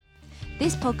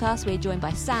This podcast, we're joined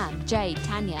by Sam, Jade,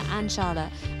 Tanya and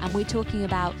Charlotte, and we're talking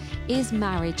about, is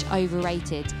marriage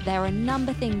overrated? There are a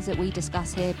number of things that we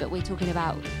discuss here, but we're talking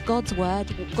about God's word,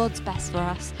 what God's best for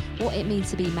us, what it means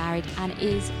to be married, and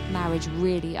is marriage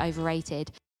really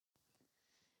overrated?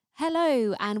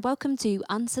 Hello and welcome to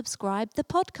Unsubscribe the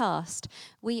podcast.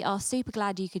 We are super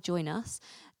glad you could join us.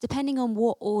 Depending on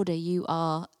what order you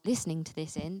are listening to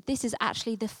this in, this is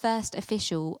actually the first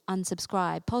official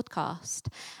Unsubscribe podcast,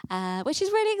 which is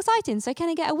really exciting. So can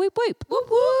I get a whoop whoop? Whoop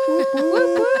whoop!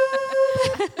 Whoop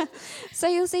whoop! So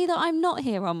you'll see that I'm not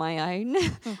here on my own.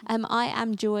 I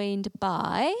am joined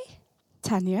by...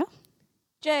 Tanya.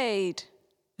 Jade.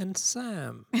 And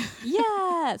Sam.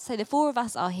 Yeah, so the four of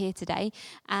us are here today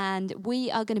and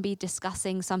we are going to be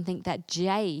discussing something that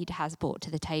Jade has brought to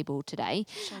the table today.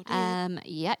 Sure did.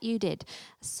 Yeah, you did.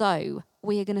 So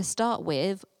we are going to start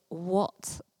with,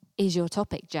 what is your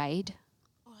topic, Jade?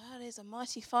 Oh, that is a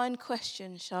mighty fine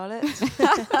question, Charlotte.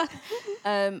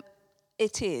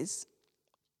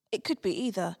 It could be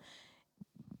either.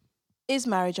 Is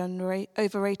marriage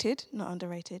overrated? Not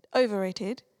underrated.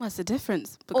 Overrated. What's the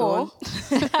difference? But go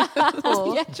Or,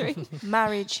 or Yeah, true.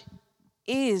 marriage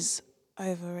is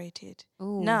overrated.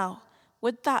 Ooh. Now,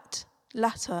 with that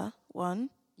latter one,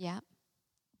 Yeah,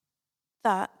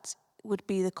 that would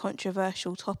be the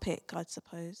controversial topic, I'd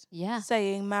suppose. yeah,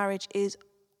 Saying marriage is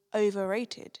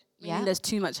overrated. yeah. There's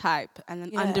too much hype, and then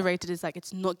Yeah. underrated is like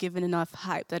it's not given enough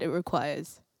hype that it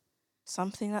requires.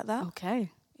 Something like that.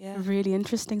 Okay. Yeah. Really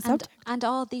interesting subject. And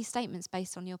are these statements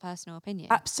based on your personal opinion?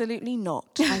 Absolutely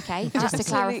not. Okay, just to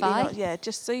Absolutely clarify. not. Yeah,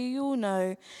 just so you all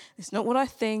know, it's not what I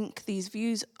think. These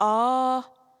views are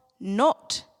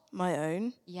not my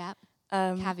own. Yeah,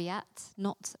 Um, caveat,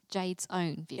 not Jade's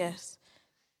own views. yes.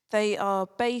 They are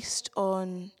based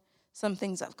on some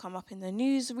things that have come up in the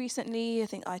news recently. I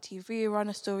think ITV ran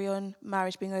a story on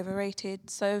marriage being overrated,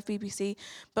 so have BBC.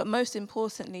 But most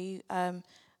importantly, a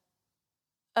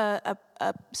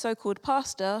so-called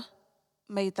pastor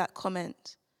made that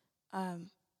comment.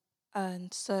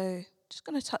 And so just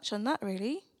going to touch on that,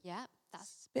 really. Yeah, that's...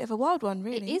 It's a bit of a wild one,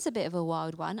 really. It is a bit of a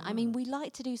wild one. I mean, we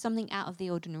like to do something out of the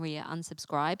ordinary at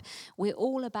Unsubscribe. We're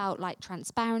all about like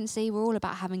transparency. We're all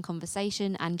about having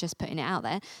conversation and just putting it out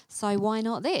there. So why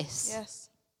not this? Yes.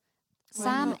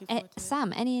 Sam,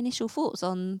 Sam, any initial thoughts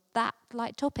on that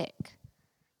like topic?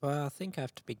 Well, I think I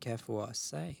have to be careful what I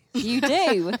say. You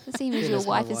do, seeing as Being your as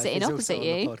my wife is sitting also opposite on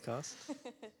the you. podcast.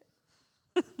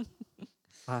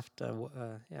 I have to,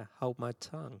 hold my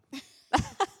tongue.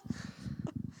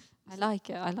 I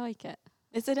like it. I like it.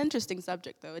 It's an interesting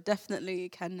subject, though. It definitely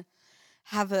can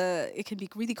it can be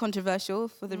really controversial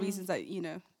for the reasons that,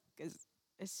 because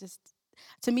it's just,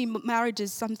 to me, marriage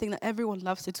is something that everyone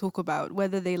loves to talk about,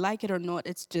 whether they like it or not.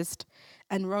 It's just,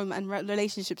 and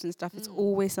relationships and stuff, it's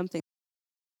always something.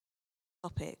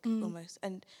 Topic, almost.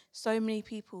 And so many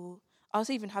people, I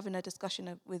was even having a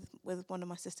discussion with one of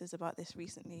my sisters about this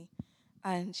recently,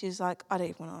 and she was like, I don't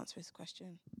even want to answer this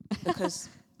question because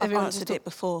I've Everyone answered just it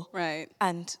before. Right.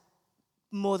 And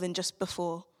more than just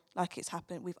before, like it's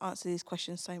happened. We've answered these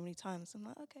questions so many times. I'm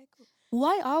like, okay, cool.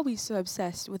 Why are we so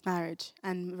obsessed with marriage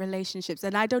and relationships?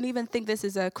 And I don't even think this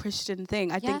is a Christian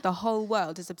thing. I think the whole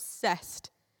world is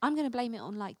obsessed. I'm going to blame it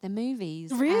on like the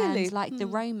movies Really? and like the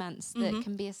romance that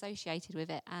can be associated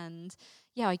with it. And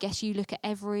yeah, I guess you look at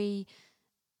every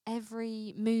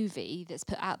movie that's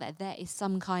put out there, there is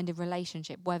some kind of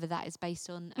relationship, whether that is based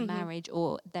on a marriage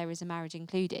or there is a marriage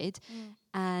included.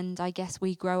 And I guess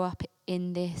we grow up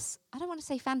in this, I don't want to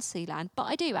say fantasy land, but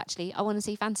I do actually. I want to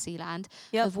see fantasy land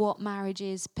of what marriage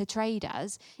is portrayed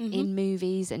as in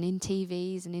movies and in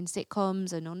TVs and in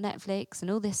sitcoms and on Netflix and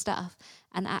all this stuff.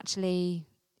 And actually,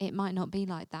 it might not be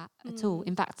like that at all.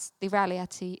 In fact, the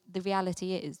reality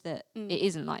is that it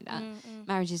isn't like that.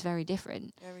 Marriage is very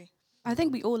different. Very. I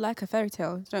think we all like a fairy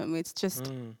tale, don't we? It's just,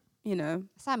 Sam,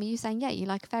 are you saying, yeah, you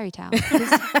like a fairy tale?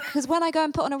 Because when I go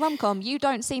and put on a rom-com, you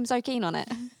don't seem so keen on it.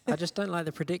 I just don't like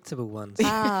the predictable ones.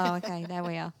 Oh, okay, there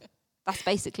we are. That's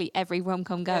basically every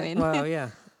rom-com going. Well, yeah.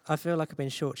 I feel like I've been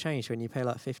shortchanged when you pay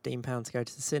like £15 to go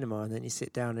to the cinema and then you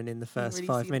sit down and in the first really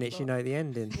 5 see the minutes you plot. know the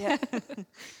ending. Yeah.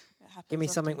 Give me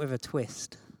something with a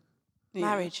twist.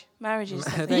 Marriage. Marriage is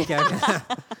There you go.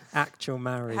 Actual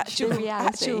marriage. reality.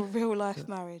 Actual real life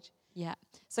marriage. Yeah.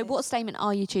 So what statement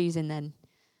are you choosing then?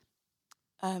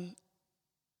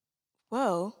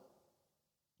 Well,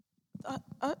 I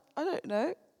don't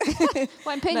know. Well,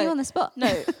 I'm putting you on the spot.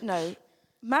 No.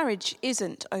 Marriage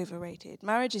isn't overrated.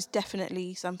 Marriage is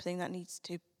definitely something that needs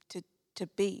to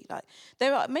be. Like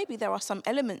there are some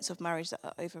elements of marriage that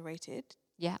are overrated.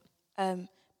 Yeah.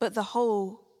 But the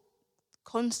whole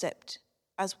concept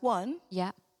as one,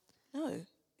 Yeah. no,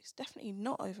 it's definitely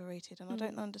not overrated, and I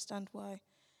don't understand why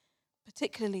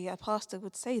particularly a pastor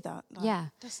would say that. Like, Yeah.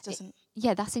 This doesn't...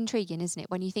 Yeah, that's intriguing, isn't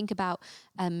it? When you think about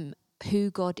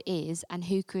who God is and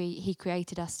who He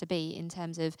created us to be, in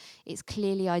terms of it's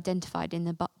clearly identified in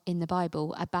the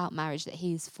Bible about marriage, that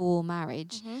He's for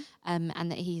marriage, and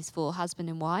that He's for husband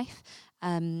and wife.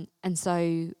 And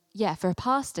so, yeah, for a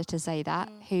pastor to say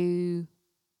that, who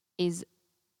is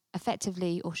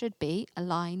effectively, or should be,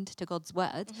 aligned to God's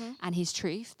word and His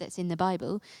truth that's in the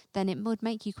Bible, then it would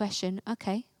make you question,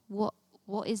 okay, what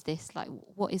is this? Like,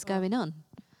 what is going on?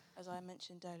 As I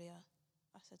mentioned earlier,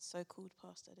 I said so-called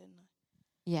pastor, didn't I?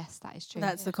 Yes, that is true.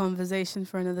 That's a conversation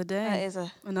for another day. That is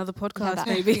another podcast, that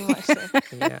maybe. Very much so.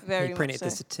 Yeah, Very he printed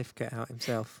much the so. certificate out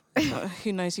himself.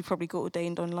 Who knows? He probably got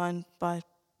ordained online by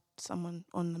someone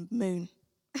on the moon.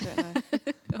 I don't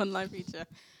know. Online preacher.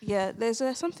 Yeah, there's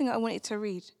something I wanted to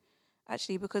read,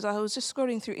 actually, because I was just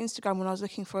scrolling through Instagram when I was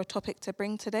looking for a topic to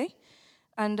bring today.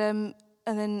 And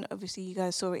then, obviously, you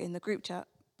guys saw it in the group chat.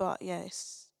 But,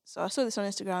 yes, so I saw this on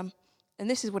Instagram, and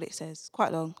this is what it says.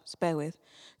 Quite long, so bear with.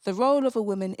 The role of a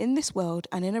woman in this world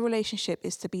and in a relationship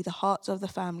is to be the heart of the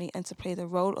family and to play the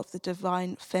role of the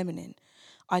divine feminine.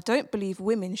 I don't believe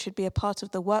women should be a part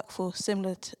of the workforce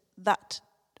similar to that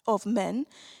of men.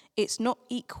 It's not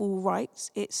equal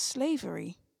rights, it's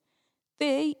slavery.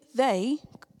 They,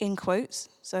 in quotes,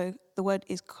 so the word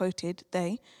is quoted,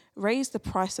 they, raise the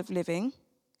price of living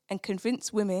and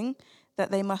convince women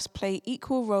that they must play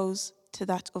equal roles to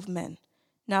that of men.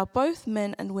 Now, both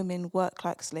men and women work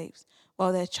like slaves,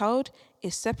 while their child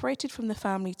is separated from the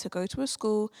family to go to a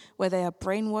school where they are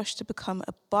brainwashed to become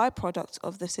a byproduct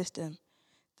of the system.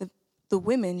 The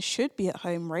women should be at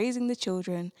home raising the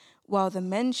children, while the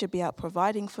men should be out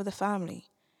providing for the family.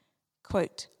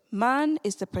 Quote, man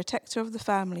is the protector of the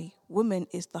family, woman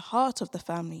is the heart of the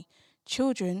family,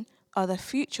 children are the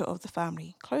future of the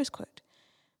family, close quote.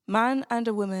 Man and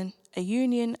a woman, a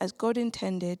union as God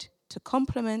intended to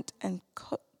complement and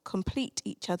complete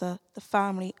each other, the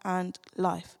family and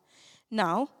life.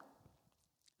 Now,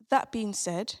 that being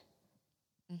said,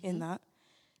 in that,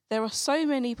 there are so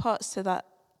many parts to that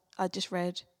I just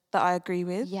read that I agree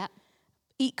with. Yeah.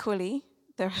 Equally,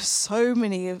 there are so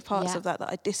many parts of that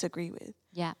I disagree with.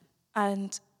 Yeah.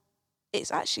 And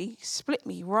it's actually split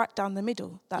me right down the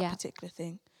middle, that particular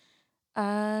thing.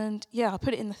 And yeah, I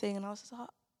put it in the thing and I was just like,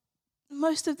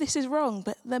 most of this is wrong.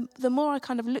 But the more I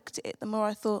kind of looked at it, the more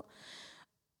I thought,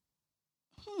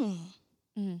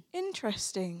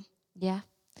 interesting. Yeah.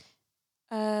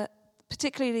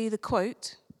 Particularly the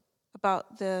quote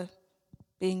about the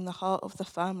being the heart of the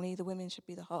family, the women should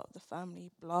be the heart of the family,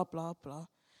 blah, blah, blah.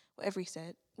 Whatever he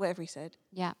said.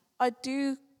 Yeah. I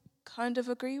do kind of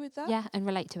agree with that. Yeah, and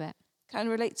relate to it. Can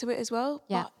relate to it as well.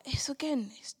 Yeah. But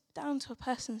it's down to a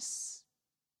person's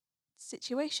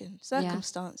situation,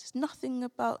 circumstance. It's nothing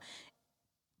about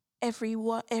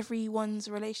everyone's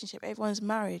relationship, everyone's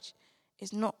marriage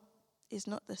is not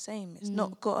the same. It's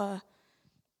not got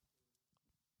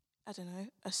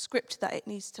a script that it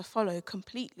needs to follow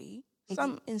completely.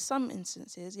 In some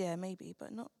instances, yeah, maybe,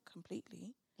 but not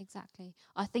completely. Exactly.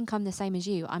 I think I'm the same as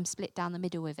you. I'm split down the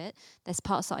middle with it. There's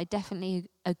parts that I definitely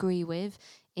agree with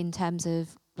in terms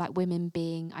of like women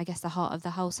being, I guess, the heart of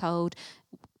the household.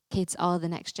 Kids are the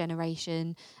next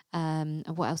generation. And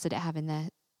what else did it have in there?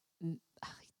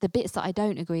 The bits that I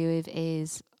don't agree with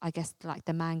is, I guess, like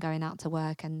the man going out to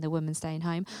work and the woman staying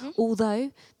home.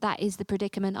 Although that is the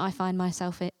predicament I find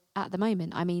myself in at the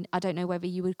moment. I mean, I don't know whether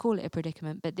you would call it a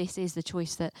predicament, but this is the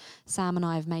choice that Sam and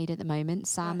I have made at the moment.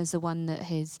 Sam is the one that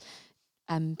has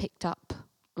picked up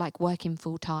like working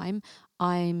full time.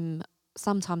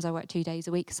 Sometimes I work 2 days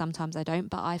a week, sometimes I don't,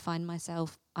 but I find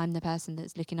myself, I'm the person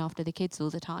that's looking after the kids all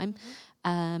the time.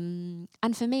 And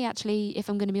for me, actually, if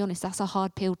I'm going to be honest, that's a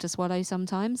hard pill to swallow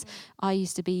sometimes. I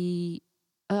used to be,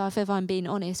 if I'm being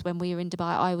honest, when we were in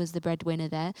Dubai, I was the breadwinner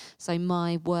there. So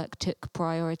my work took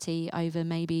priority over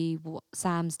maybe what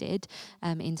Sam's did,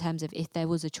 in terms of if there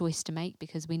was a choice to make,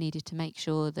 because we needed to make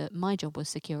sure that my job was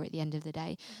secure at the end of the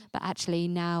day. But actually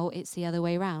now it's the other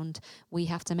way around. We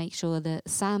have to make sure that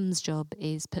Sam's job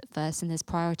is put first and there's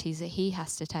priorities that he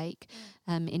has to take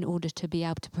in order to be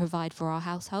able to provide for our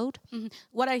household.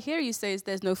 What I hear you say is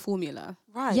there's no formula.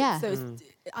 Right. Yeah. So it's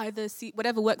either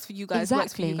whatever works for you guys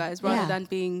works for you guys, rather than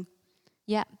being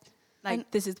like, and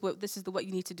this is what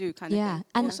you need to do kind of thing.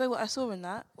 And also what I saw in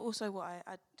that, also what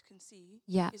I can see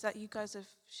is that you guys have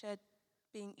shared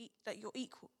being that you're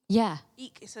equal. Yeah.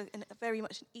 It's a very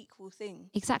much an equal thing.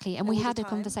 Exactly. And we had a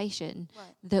conversation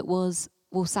that was,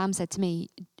 well, Sam said to me,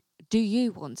 do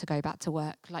you want to go back to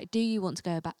work? Like, do you want to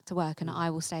go back to work and I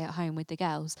will stay at home with the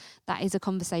girls? That is a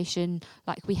conversation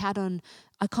like we had on,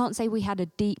 I can't say we had a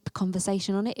deep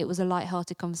conversation on it. It was a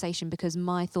light-hearted conversation because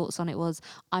my thoughts on it was,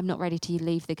 I'm not ready to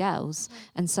leave the girls.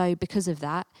 And so because of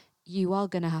that, you are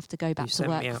going to have to go back to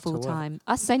work full time.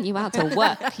 I sent you out to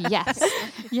work. Yes.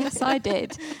 Yes, I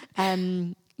did.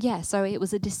 Yeah, so it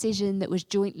was a decision that was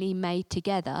jointly made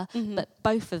together, but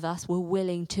both of us were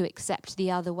willing to accept the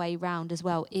other way round as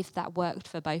well, if that worked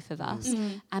for both of us.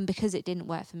 And because it didn't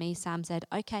work for me, Sam said,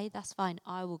 okay, that's fine,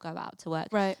 I will go out to work.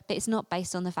 Right. But it's not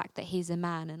based on the fact that he's a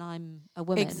man and I'm a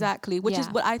woman. Exactly, which is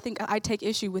what I think I take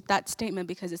issue with that statement,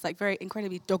 because it's like very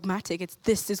incredibly dogmatic. It's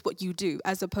this is what you do,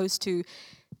 as opposed to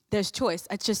there's choice.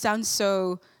 It just sounds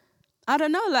so, I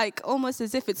don't know, like almost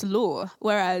as if it's law.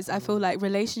 Whereas I feel like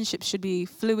relationships should be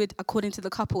fluid according to the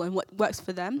couple and what works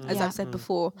for them, as I've said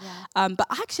before. But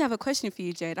I actually have a question for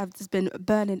you, Jade. I've just been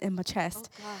burning in my chest.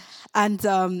 And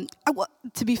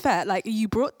to be fair, like you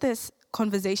brought this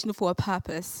conversation for a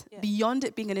purpose. Beyond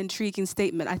it being an intriguing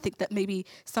statement, I think that maybe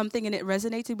something in it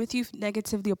resonated with you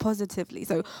negatively or positively.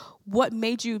 So what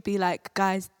made you be like,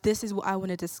 guys, this is what I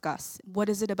want to discuss? What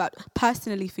is it about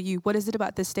personally for you? What is it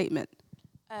about this statement?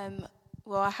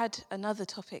 Well, I had another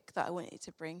topic that I wanted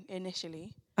to bring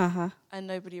initially, and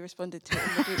nobody responded to it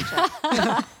in the group chat.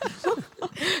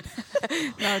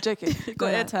 No, I'm joking.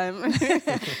 Got airtime.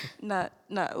 No,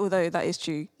 although that is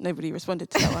true, nobody responded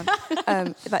to that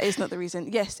one. That is not the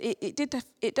reason. Yes, it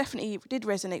definitely did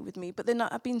resonate with me, but then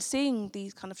I've been seeing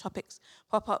these kind of topics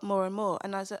pop up more and more,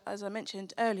 and as I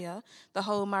mentioned earlier, the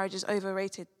whole marriage is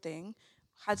overrated thing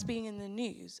has been in the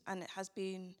news, and it has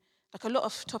been like a lot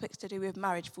of topics to do with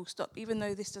marriage, full stop, even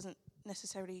though this doesn't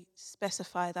necessarily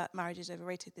specify that marriage is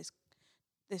overrated,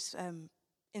 this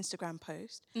Instagram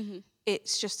post.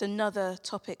 It's just another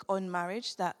topic on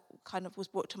marriage that kind of was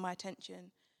brought to my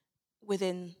attention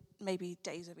within maybe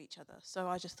days of each other. So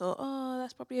I just thought, oh,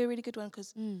 that's probably a really good one,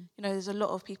 because you know, there's a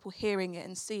lot of people hearing it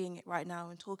and seeing it right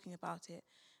now and talking about it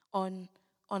on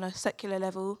a secular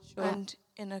level and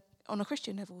on a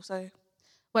Christian level. So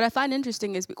what I find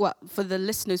interesting is, well, for the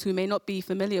listeners who may not be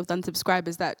familiar with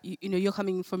unsubscribers, that you know you're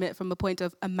coming from it from a point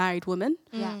of a married woman.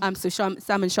 So Sam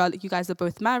and Charlotte, you guys are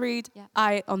both married.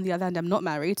 I, on the other hand, am not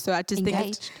married, so I just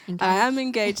think I am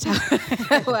engaged.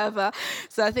 However,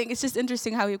 so I think it's just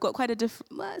interesting how we've got quite a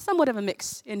somewhat of a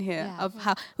mix in here of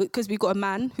how, because we've got a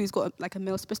man who's got like a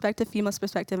male's perspective, female's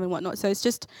perspective, and whatnot. So it's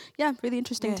just really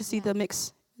interesting to see the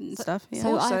mix and stuff.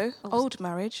 So also, old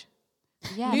marriage,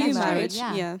 new marriage,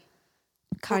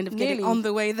 kind of getting on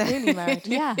the way there. Nearly married.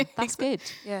 Yeah, that's good.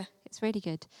 Yeah. It's really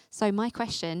good. So my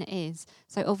question is,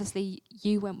 so obviously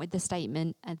you went with the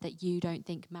statement that you don't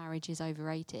think marriage is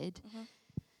overrated.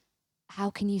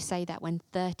 How can you say that when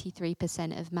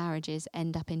 33% of marriages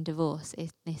end up in divorce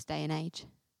in this day and age?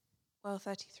 Well,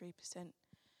 33%.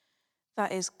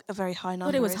 That is a very high number.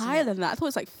 I thought it was higher than that. I thought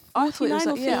it was like 49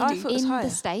 or 50. I thought it was higher. In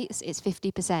the States, it's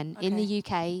 50%. In the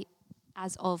UK,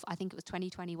 as of, I think it was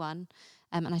 2021,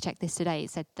 and I checked this today, it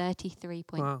said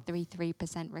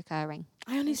 33.33% recurring.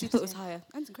 I honestly thought it was higher.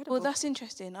 That's incredible. Well, that's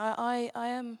interesting. I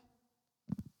am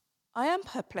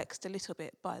perplexed a little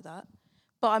bit by that,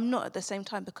 but I'm not at the same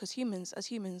time, because as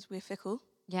humans, we're fickle.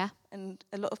 Yeah. And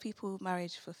a lot of people marry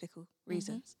for fickle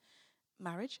reasons.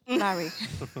 Marry.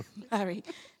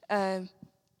 And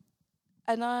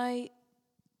I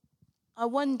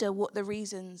wonder what the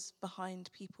reasons behind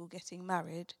people getting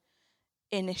married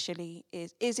initially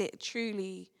is. Is it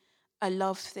truly a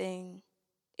love thing?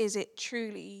 Is it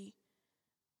truly,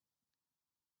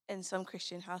 in some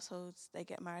Christian households, they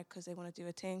get married because they want to do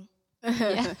a thing?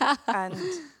 And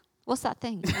what's that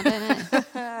thing? I don't know.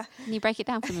 Can you break it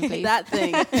down for me, please? That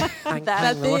thing.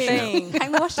 That thing.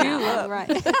 Hang the washing out. Right.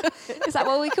 Is that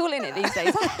what we're calling it these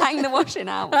days? Hang the washing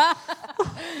out.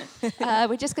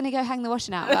 We're just going to go hang the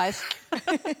washing out, guys.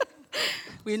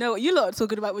 We know what you lot are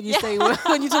talking about when you say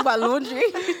when you talk about laundry.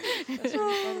 That's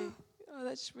really funny. Oh,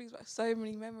 that just brings back so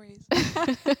many memories back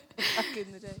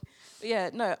in the day. But yeah,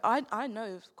 no, I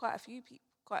know of quite a few people,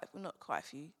 not quite a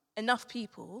few, enough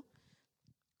people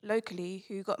locally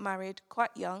who got married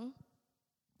quite young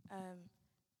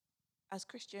as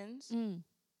Christians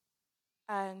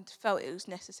and felt it was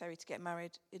necessary to get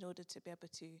married in order to be able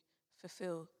to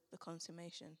fulfill the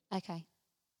consummation. Okay.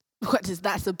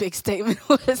 That's a big statement.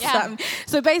 What does that mean?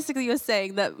 So basically you're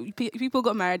saying that people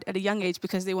got married at a young age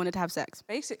because they wanted to have sex.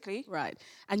 Basically. Right.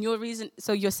 And your reason,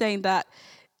 so you're saying that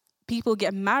people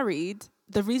get married,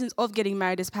 the reasons of getting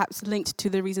married is perhaps linked to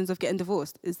the reasons of getting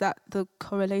divorced. Is that the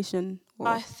correlation? Or?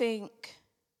 I think,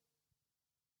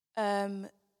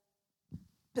 but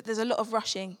there's a lot of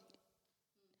rushing.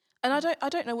 And I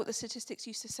don't know what the statistics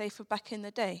used to say for back in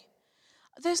the day.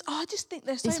 I just think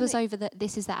there's This so was many.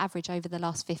 this is the average over the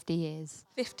last 50 years.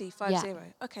 50. Yeah.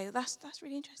 Okay, that's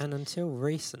really interesting. And until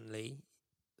recently,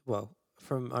 I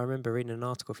remember reading an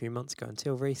article a few months ago.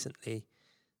 Until recently,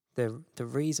 the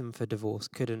reason for divorce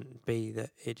couldn't be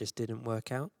that it just didn't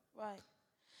work out. Right.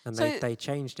 And So- they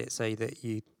changed it so that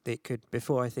it could.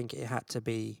 Before, I think it had to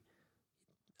be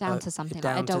Down to something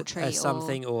down like to, adultery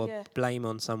something or Yeah. blame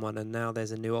on someone, and now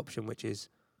there's a new option, which is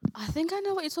I think I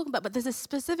know what you're talking about, but there's a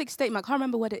specific statement. I can't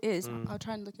remember what it is. I'll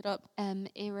try and look it up. what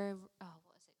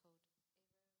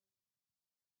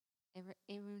is it called?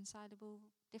 Irreconcilable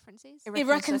differences.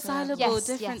 Irreconcilable Yes,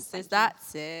 differences. thank you.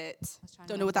 That's it. I was trying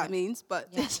to Don't know what that remember it. means, but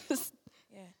Yeah. it's just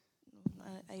Yeah.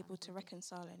 Not able to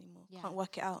reconcile anymore. Yeah. Can't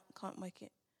work it out. Can't make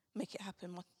it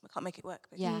happen. I can't make it work.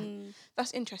 Basically. Yeah.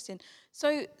 That's interesting.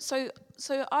 So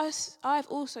I've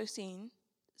also seen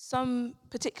some,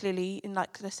 particularly in,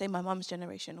 like, let's say my mum's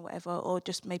generation or whatever, or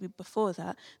just maybe before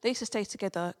that, they used to stay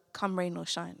together come rain or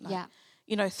shine. Like, Yeah.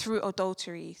 you know, through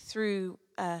adultery, through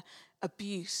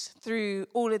abuse, through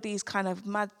all of these kind of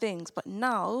mad things. But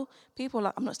now people are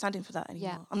like, I'm not standing for that anymore.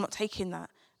 Yeah. I'm not taking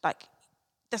that. Like,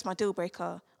 that's my deal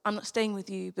breaker. I'm not staying with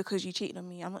you because you cheated on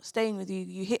me. I'm not staying with you.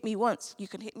 You hit me once, you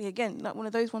can hit me again. Like one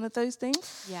of those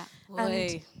things. Yeah.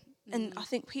 And I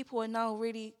think people are now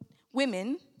really,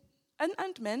 women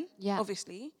and men, Yeah.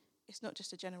 obviously, it's not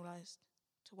just a generalised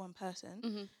to one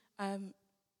person. Mm-hmm.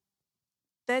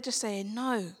 They're just saying,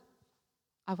 no,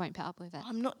 I won't put up with it.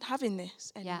 I'm not having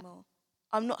this Yeah. anymore.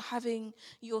 I'm not having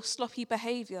your sloppy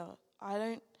behaviour. I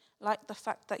don't like the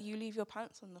fact that you leave your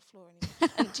pants on the floor anymore.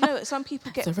 And do you know what? Some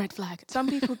people It's a red flag. some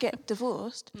people get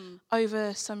divorced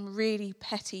over some really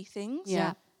petty things.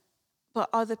 Yeah. But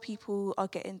other people are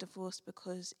getting divorced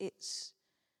because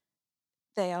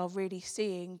they are really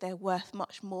seeing they're worth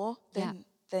much more than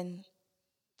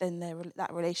that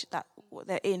relation that what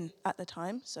they're in at the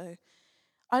time. So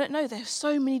I don't know. There's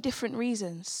so many different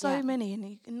reasons, so many,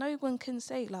 and no one can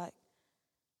say like.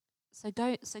 So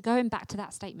going back to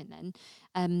that statement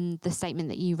then, the statement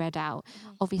that you read out,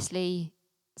 obviously,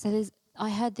 I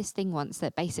heard this thing once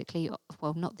that basically,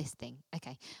 well, not this thing.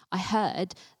 Okay. I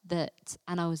heard that,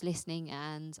 and I was listening,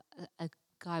 and a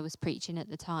guy was preaching at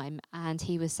the time, and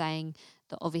he was saying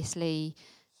that obviously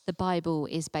the Bible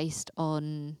is based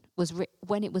on,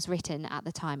 when it was written at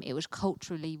the time, it was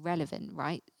culturally relevant,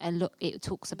 right? And look, it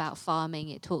talks about farming,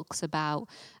 it talks about,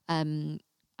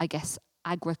 I guess,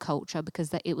 agriculture,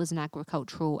 because it was an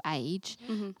agricultural age,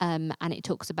 and it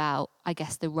talks about, I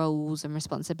guess, the roles and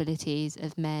responsibilities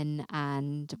of men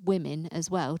and women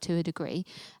as well, to a degree,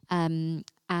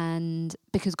 and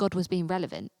because God was being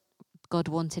relevant, God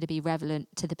wanted to be relevant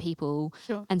to the people.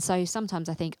 Sure. And so sometimes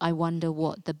I wonder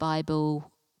what the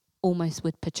Bible almost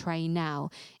would portray now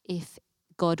if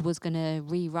God was going to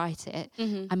rewrite it.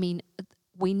 I mean,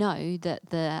 we know that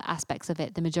the aspects of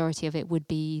it, the majority of it would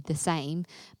be the same,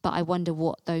 but I wonder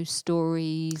what those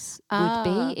stories would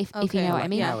be, if you know what I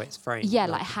mean. How it's framed. Yeah,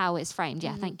 like how it's framed.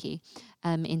 Yeah, thank you.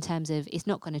 In terms of, it's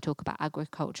not going to talk about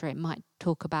agriculture. It might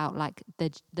talk about like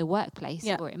the workplace,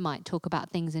 or it might talk about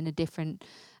things in a different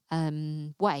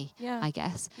way, I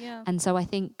guess. Yeah. And so I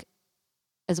think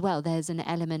as well, there's an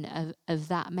element of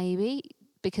that maybe,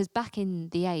 because back in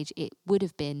the age, it would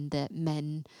have been that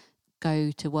men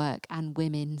go to work and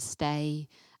women stay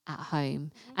at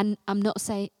home. And I'm not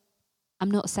saying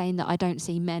that I don't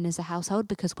see men as a household,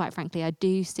 because quite frankly, I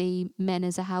do see men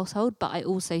as a household, but I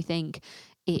also think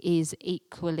it is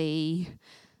equally,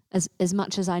 as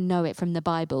much as I know it from the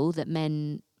Bible, that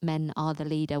men are the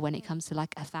leader when it comes to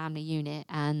like a family unit,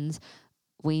 and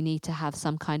we need to have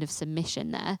some kind of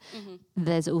submission there.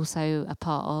 There's also a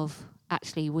part of,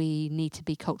 actually, we need to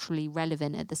be culturally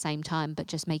relevant at the same time, but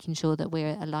just making sure that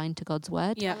we're aligned to God's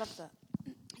word. Yeah. I love that.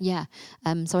 Yeah.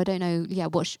 So I don't know. Yeah.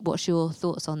 What's your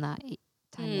thoughts on that,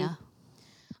 Tanya?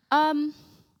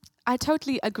 I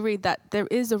totally agree that there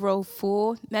is a role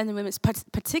for men and women,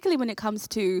 particularly when it comes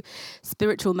to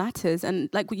spiritual matters. And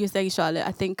like what you're saying, Charlotte,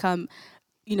 I think,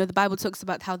 the Bible talks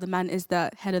about how the man is the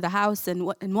head of the house and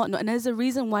whatnot. And there's a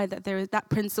reason why that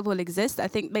principle exists. I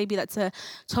think maybe that's a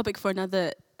topic for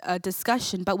another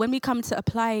discussion. But when we come to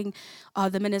applying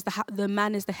the man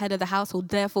is the head of the household,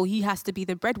 therefore he has to be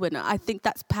the breadwinner, I think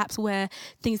that's perhaps where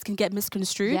things can get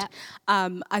misconstrued. Yeah.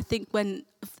 I think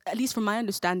at least from my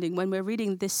understanding, when we're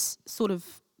reading this sort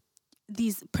of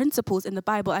these principles in the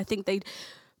Bible, I think they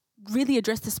really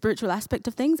address the spiritual aspect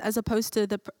of things as opposed to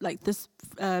this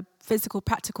physical,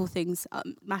 practical things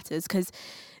matters, because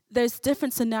there's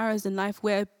different scenarios in life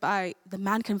whereby the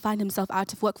man can find himself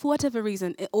out of work for whatever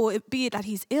reason, or it be it that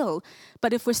he's ill.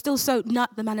 But if we're still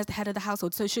not the man is the head of the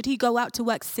household, so should he go out to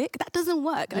work sick? That doesn't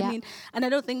work. Yeah. I mean, and I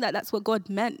don't think that that's what God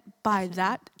meant by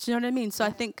that. Do you know what I mean? So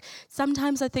I think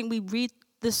sometimes we read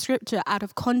the scripture out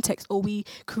of context, or we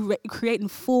create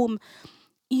and form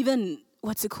even,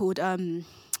 what's it called?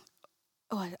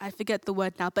 I forget the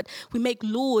word now, but we make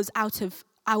laws out of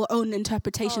our own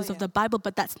interpretations of the Bible,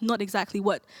 but that's not exactly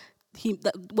what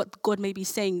what God may be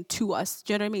saying to us.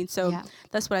 Do you know what I mean? So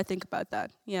that's what I think about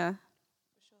that. Yeah.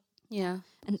 Yeah.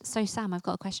 And so, Sam, I've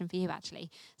got a question for you,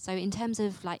 actually. So in terms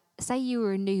of, like, say you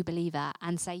were a new believer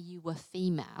and say you were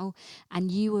female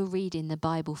and you were reading the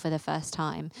Bible for the first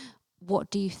time,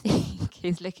 what do you think?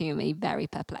 He's looking at me very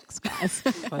perplexed, guys.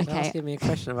 Like, asking me a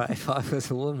question about if I was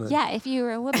a woman. Yeah, if you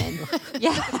were a woman.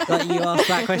 Yeah. Like, you asked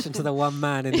that question to the one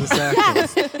man in the circle.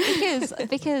 Yes,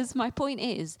 because my point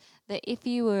is that if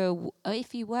you were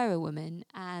a woman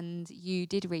and you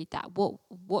did read that,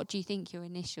 what do you think your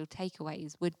initial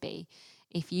takeaways would be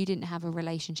if you didn't have a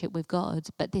relationship with God,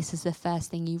 but this is the first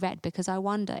thing you read? Because I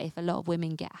wonder if a lot of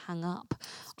women get hung up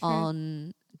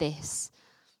on this.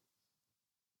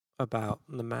 About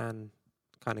the man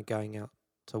kind of going out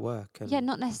to work. And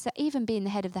not necessarily even being the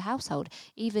head of the household,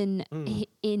 even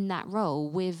in that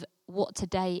role with what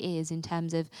today is in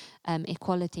terms of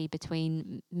equality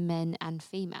between men and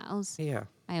females. Yeah.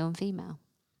 Male and female.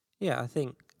 Yeah, I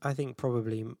think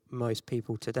probably most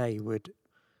people today would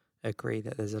agree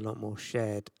that there's a lot more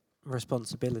shared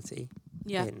responsibility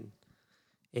in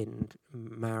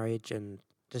marriage and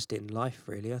just in life,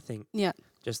 really. I think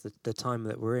just the time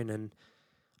that we're in, and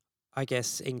I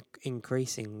guess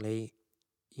increasingly,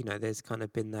 there's kind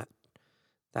of been that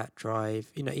drive,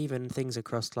 even things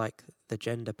across like the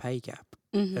gender pay gap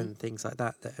and things like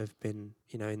that have been,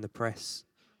 in the press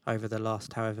over the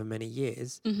last however many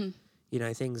years.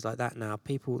 Things like that now.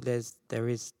 There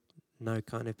is no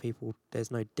kind of people.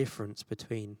 There's no difference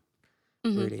between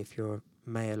really if you're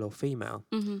male or female.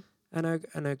 And I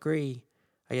agree.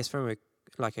 I guess from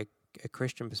a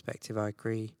Christian perspective, I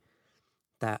agree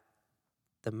that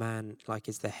the man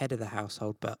is the head of the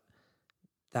household, but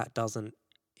that doesn't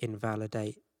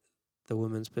invalidate the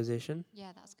woman's position.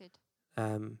 Yeah, that's good.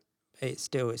 It's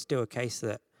still a case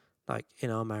that, like, in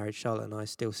our marriage, Charlotte and I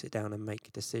still sit down and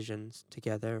make decisions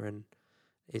together, and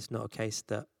it's not a case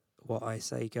that what I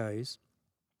say goes,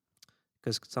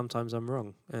 because sometimes I'm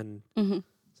wrong, and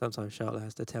sometimes Charlotte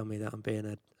has to tell me that I'm being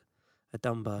a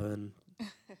Dumbo, and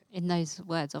in those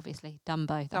words, obviously,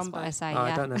 Dumbo. That's what I say.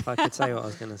 I don't know if I could say what I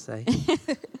was going to say.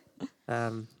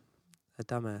 A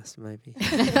dumbass, maybe.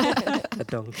 A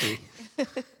donkey.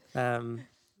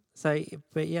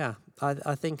 But yeah,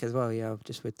 I think as well,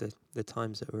 just with the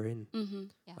times that we're in,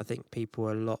 I think people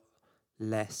are a lot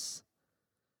less,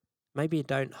 maybe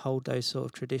don't hold those sort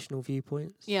of traditional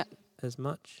viewpoints as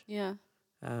much. Yeah.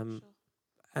 And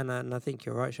I think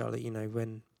you're right, Charlotte.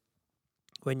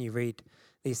 When you read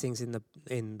these things in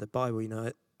the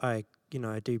Bible, I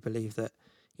do believe that,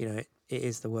 it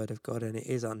is the word of God and it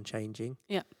is unchanging.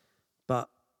 Yeah. But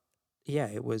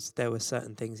there were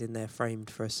certain things in there framed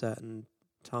for a certain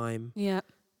time. Yeah.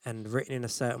 And written in a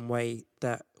certain way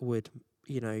that would,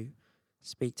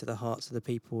 speak to the hearts of the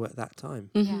people at that time.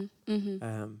 It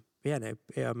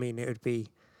would be,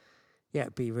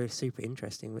 it'd be really super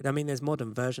interesting. I mean, there's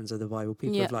modern versions of the Bible.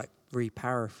 People have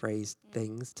re-paraphrased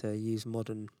things to use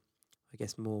modern, I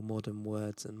guess, more modern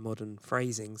words and modern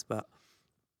phrasings. But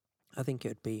I think it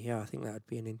would be, I think that would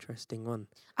be an interesting one.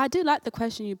 I do like the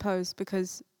question you posed,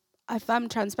 because if I'm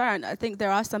transparent, I think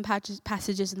there are some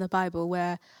passages in the Bible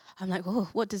where I'm like, oh,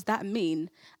 what does that mean?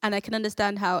 And I can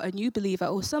understand how a new believer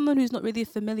or someone who's not really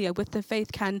familiar with the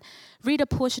faith can read a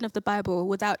portion of the Bible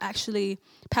without actually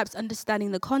perhaps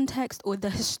understanding the context or the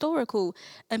historical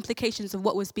implications of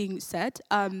what was being said.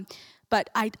 But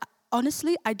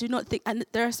honestly, I do not think, and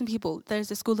there are some people,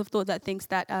 there's a school of thought that thinks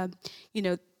that,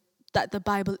 that the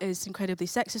Bible is incredibly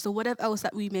sexist or whatever else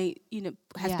that we may,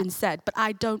 has been said. But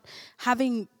I don't,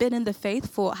 having been in the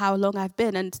faith for how long I've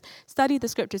been and studied the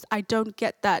scriptures, I don't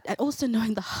get that. And also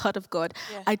knowing the heart of God,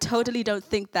 I totally don't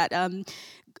think that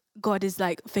God is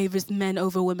favors men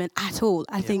over women at all.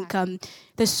 I think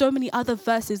there's so many other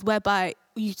verses whereby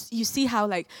you see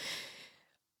how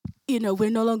we're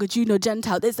no longer Jew nor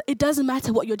Gentile. It doesn't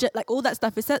matter what you're all that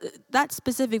stuff. That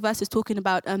specific verse is talking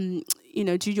about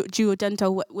Jew or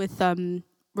Gentile with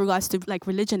regards to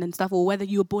religion and stuff, or whether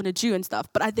you were born a Jew and stuff.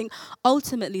 But I think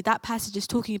ultimately that passage is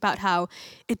talking about how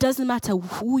it doesn't matter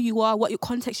who you are, what your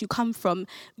context you come from,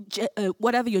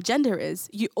 whatever your gender is,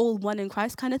 you're all one in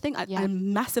Christ kind of thing.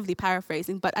 I'm massively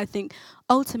paraphrasing, but I think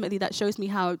ultimately that shows me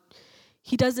how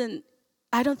he doesn't.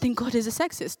 I don't think God is a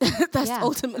sexist. That's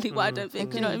ultimately what I don't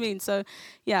think. Do you know what I mean? So,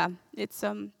 yeah, it's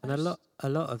And a lot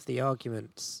of the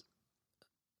arguments,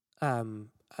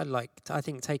 are like I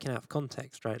think taken out of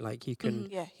context, right? Like you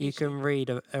can you can read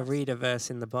a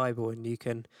verse in the Bible, and you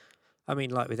can, I mean,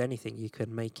 like with anything, you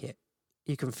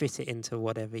can fit it into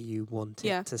whatever you want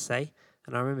it to say.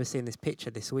 And I remember seeing this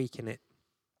picture this week, and it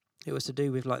was to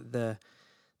do with like the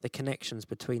connections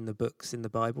between the books in the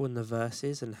Bible and the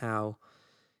verses, and how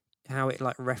it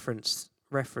like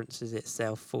references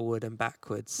itself forward and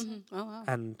backwards,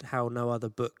 and how no other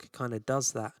book kind of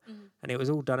does that. And it was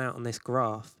all done out on this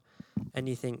graph. And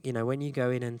you think, when you go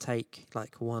in and take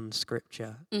like one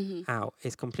scripture out,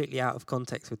 it's completely out of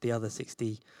context with the other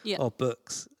 60 odd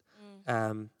books.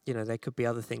 There could be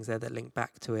other things there that link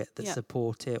back to it, that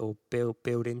support it or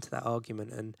build into that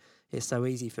argument. And it's so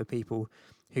easy for people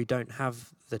who don't have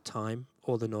the time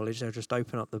or the knowledge. They'll just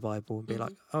open up the Bible and be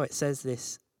like, oh, it says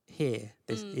this here,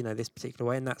 this this particular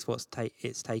way, and that's what's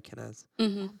it's taken as.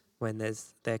 When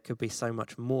there could be so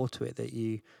much more to it that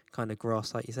you kind of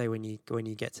grasp, like you say, when you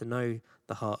get to know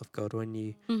the heart of God, when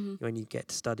you get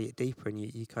to study it deeper, and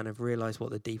you kind of realize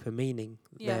what the deeper meaning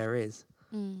there is.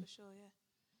 For sure, yeah.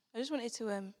 I just wanted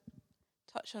to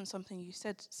touch on something you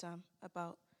said, Sam,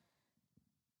 about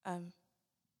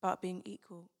being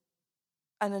equal,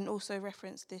 and then also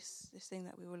reference this thing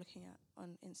that we were looking at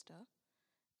on Insta.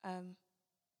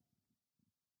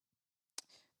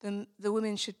 The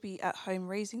women should be at home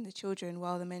raising the children,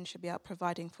 while the men should be out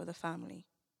providing for the family.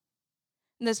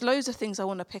 And there's loads of things I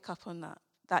want to pick up on that.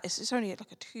 It's only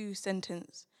like a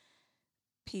 2-sentence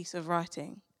piece of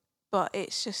writing, but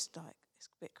it's just like, it's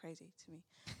a bit crazy to me.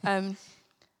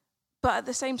 But at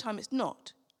the same time, it's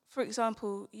not. For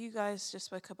example, you guys just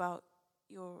spoke about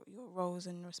your roles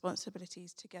and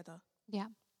responsibilities together. Yeah.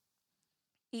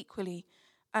 Equally.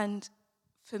 And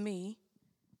for me,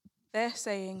 they're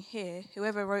saying here,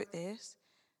 whoever wrote this,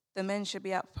 the men should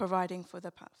be out providing for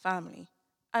the family.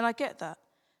 And I get that.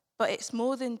 But it's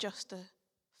more than just a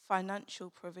financial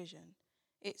provision.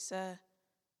 It's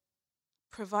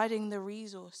providing the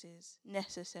resources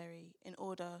necessary in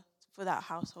order for that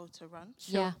household to run.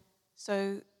 Sure. Yeah.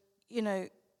 So,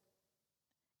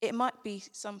 it might be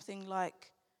something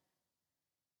like,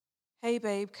 hey,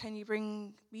 babe, can you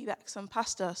bring me back some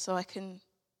pasta so I can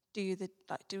do the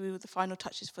final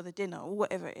touches for the dinner, or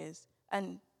whatever it is.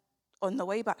 And on the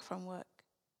way back from work,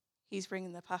 he's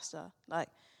bringing the pasta. Like,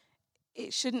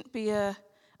 it shouldn't be I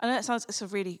know it's a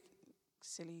really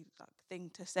silly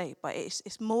thing to say, but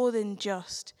it's more than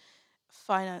just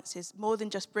finances, more than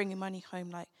just bringing money home.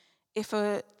 Like, if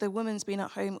the woman's been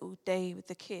at home all day with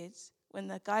the kids, when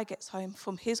the guy gets home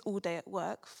from his all day at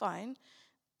work, fine,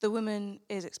 the woman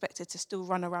is expected to still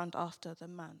run around after the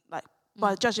man. Like,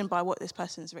 by judging by what this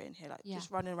person's written here,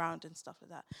 just running around and stuff like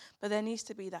that. But there needs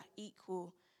to be that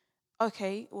equal,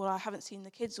 okay, well, I haven't seen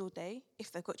the kids all day, if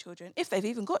they've got children, if they've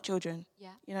even got children.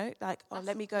 Yeah.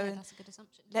 Let me go that's a good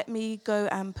assumption. Let me go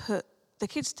and put the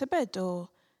kids to bed, or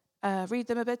read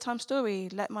them a bedtime story.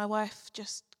 Let my wife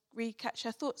just catch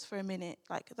her thoughts for a minute.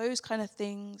 Like, those kind of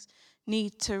things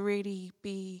need to really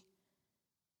be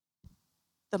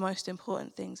the most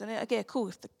important things. And again,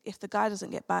 cool, if the guy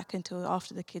doesn't get back until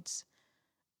after the kids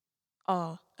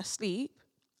are asleep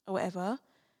or whatever,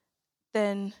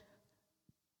 then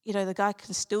the guy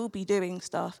can still be doing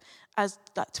stuff as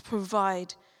to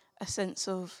provide a sense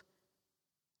of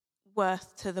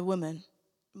worth to the woman,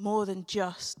 more than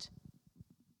just,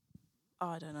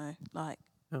 I don't know,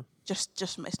 just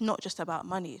it's not just about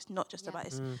money. It's not just about,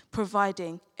 it's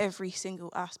providing every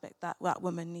single aspect that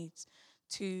woman needs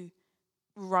to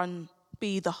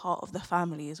be the heart of the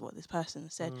family, is what this person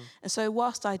said. And so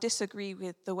whilst I disagree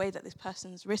with the way that this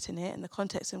person's written it and the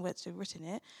context in which they've written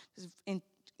it, is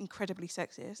incredibly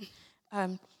sexist,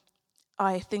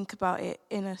 I think about it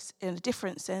in a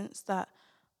different sense, that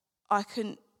I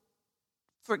couldn't,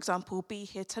 for example, be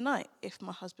here tonight if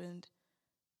my husband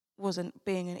wasn't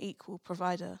being an equal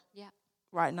provider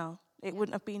right now. It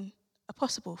wouldn't have been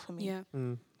possible for me.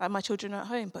 Like, my children are at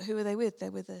home, but who are they with?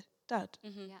 They're with their dad.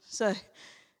 So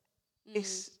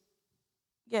it's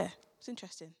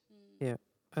interesting. Yeah,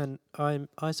 and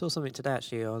I saw something today,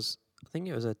 actually. I think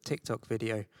it was a TikTok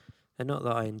video, and not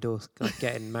that I endorse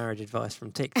getting marriage advice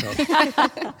from TikTok,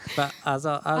 but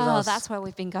that's where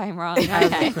we've been going wrong.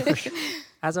 Okay.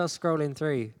 As I was scrolling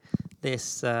through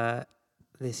this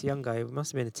young guy,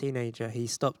 must have been a teenager, he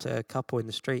stopped a couple in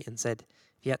the street and said,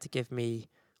 if you had to give me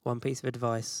one piece of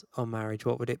advice on marriage,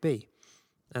 what would it be?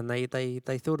 And they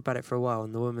thought about it for a while,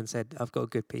 and the woman said, I've got a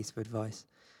good piece of advice.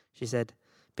 She said,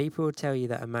 people will tell you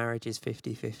that a marriage is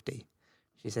 50-50.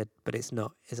 She said, but it's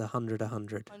not. It's 100,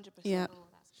 100. 100%. Yeah.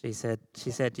 She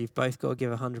said, you've both got to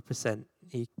give 100%.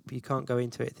 You can't go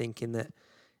into it thinking that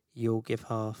you'll give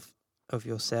half of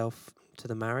yourself to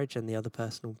the marriage and the other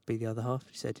person will be the other half.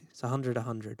 She said, it's 100,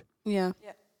 100. Yeah.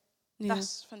 Yeah. Yeah.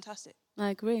 That's fantastic. I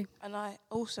agree. And I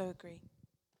also agree.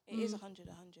 It is Mm. 100,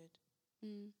 100.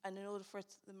 Mm. And in order for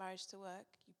the marriage to work,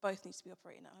 you both need to be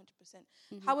operating at 100%.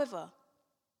 Mhm. However,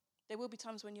 there will be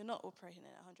times when you're not operating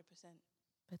at 100%.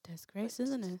 But there's grace, But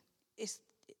isn't it? It's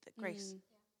the grace. Mm.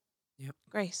 Yep.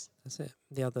 Grace. That's it.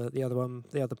 The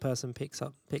other person picks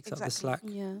up the Exactly. slack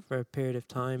Yeah. for a period of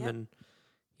time, Yep. and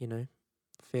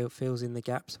fills in the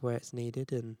gaps where it's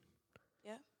needed. And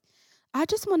I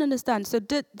just want to understand. So,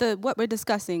 did what we're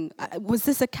discussing was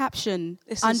this a caption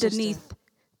This is underneath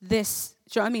this?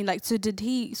 Do you know what I mean? Like, so did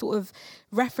he sort of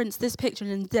reference this picture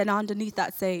and then underneath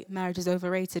that say marriage is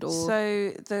overrated? Or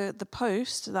So the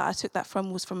post that I took that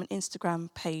from was from an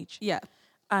Instagram page, yeah,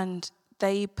 and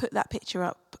they put that picture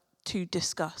up to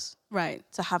discuss, right.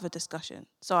 to have a discussion.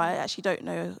 So I actually don't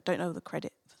know the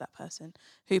credit for that person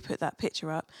who put that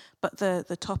picture up, but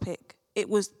the topic. It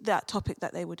was that topic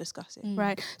that they were discussing.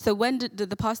 Right. So when did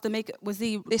the pastor make it? Was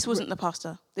he? This wasn't the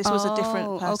pastor. This was a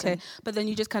different person. Okay. But then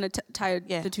you just kind of tied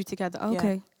the two together.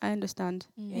 Okay, I understand.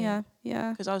 Yeah.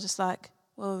 Because I was just like,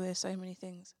 well, there's so many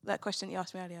things. That question you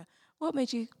asked me earlier, what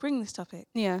made you bring this topic?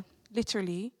 Yeah.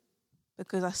 Literally,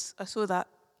 because I saw that,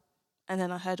 and then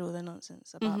I heard all the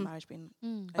nonsense about marriage being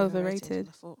overrated. And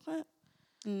I thought,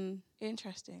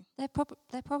 interesting. There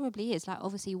probably is. Like,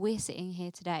 obviously, we're sitting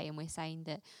here today and we're saying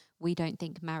that we don't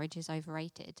think marriage is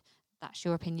overrated. That's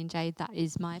your opinion, Jade. That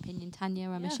is my opinion, Tanya.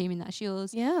 I'm assuming that's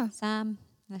yours. Yeah. Sam,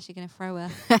 unless you're going to throw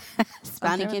a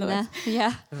spanner in there.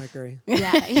 Yeah. I agree.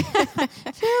 Yeah.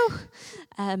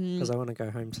 Because I want to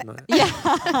go home tonight. Yeah.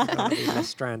 I don't want to be left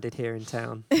stranded here in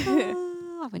town.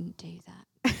 I wouldn't do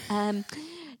that.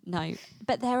 No,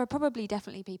 but there are probably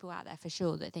definitely people out there for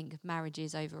sure that think marriage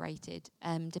is overrated,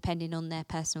 depending on their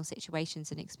personal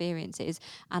situations and experiences.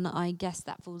 And I guess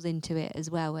that falls into it as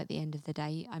well at the end of the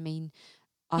day. I mean,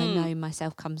 I know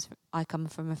myself I come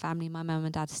from a family, my mum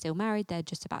and dad are still married. They're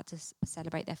just about to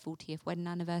celebrate their 40th wedding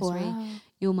anniversary. Wow.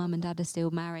 Your mum and dad are still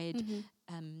married.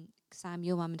 Mm-hmm. Sam,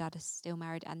 your mum and dad are still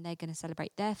married, and they're going to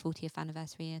celebrate their 40th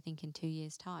anniversary, I think, in 2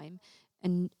 years' time.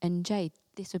 And Jade,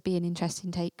 this would be an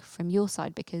interesting take from your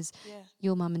side because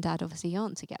your mum and dad obviously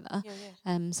aren't together.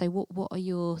 So what are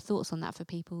your thoughts on that for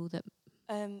people that?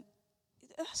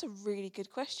 That's a really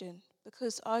good question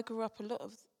because I grew up a lot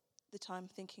of the time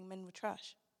thinking men were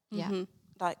trash. Yeah.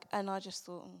 And I just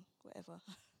thought, whatever.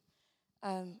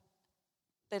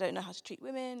 They don't know how to treat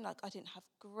women. Like, I didn't have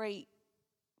great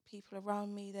people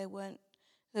around me. There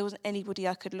wasn't anybody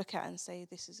I could look at and say,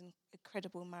 this is an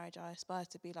incredible marriage. I aspire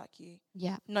to be like you.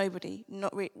 Yeah. Nobody.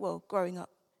 Not really. Well, growing up,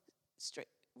 straight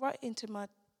right into my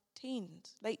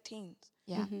late teens.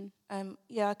 Yeah. Mm-hmm.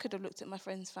 I could have looked at my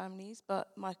friends' families, but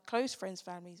my close friends'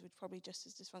 families were probably just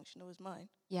as dysfunctional as mine.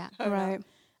 Yeah. Right.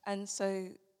 And so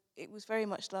it was very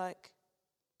much like,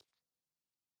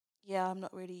 I'm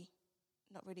not really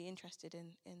interested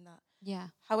in that. Yeah.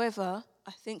 However,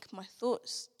 I think my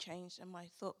thoughts changed and my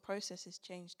thought processes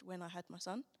changed when I had my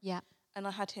son. Yeah. And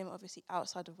I had him obviously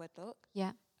outside of wedlock.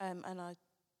 Yeah. And I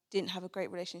didn't have a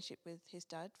great relationship with his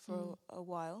dad for a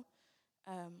while.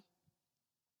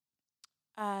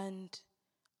 And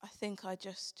I think I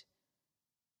just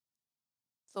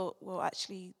thought, well,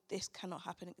 actually, this cannot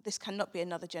happen. This cannot be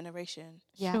another generation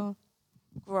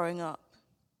growing up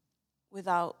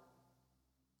without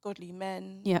godly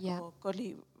men or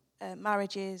godly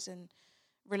marriages and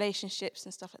relationships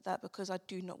and stuff like that, because I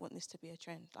do not want this to be a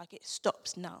trend. Like, it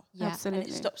stops now. Yeah. Absolutely. And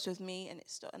it stops with me, and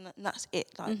and that's it.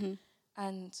 Like,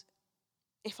 and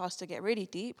if I was to get really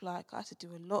deep, like, I had to do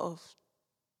a lot of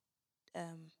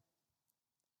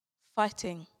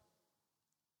fighting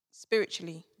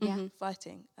spiritually,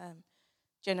 fighting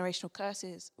generational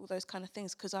curses, all those kind of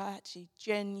things, because I actually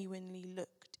genuinely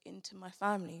looked into my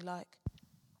family like,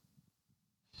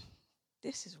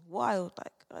 this is wild,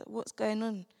 like what's going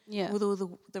on with all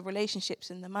the relationships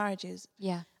and the marriages.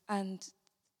 Yeah. And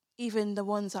even the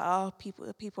ones that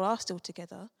the people are still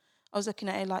together, I was looking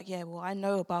at it like, well, I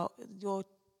know about your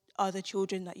other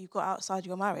children that you've got outside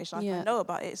your marriage. Like, I know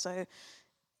about it, so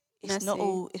it's messy. Not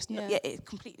all, it's not, it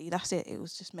completely, that's it. It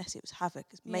was just messy, it was havoc,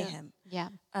 it's mayhem. Yeah.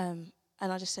 And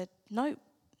I just said, no,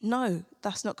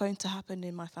 that's not going to happen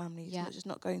in my family. It's just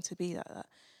not going to be like that.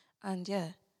 And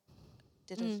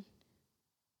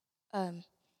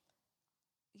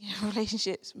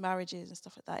relationships, marriages and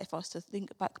stuff like that. If I was to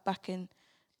think back in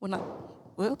when I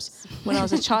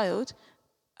was a child,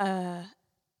 I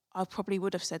probably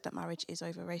would have said that marriage is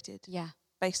overrated. Yeah.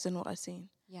 based on what I've seen.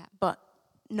 Yeah. But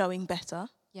knowing better.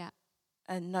 Yeah.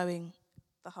 And knowing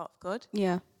the heart of God.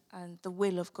 Yeah. And the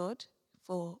will of God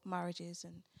for marriages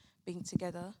and being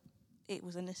together, it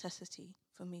was a necessity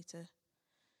for me to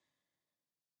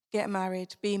get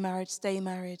married, be married, stay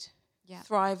married,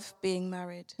 thrive being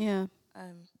married. Yeah.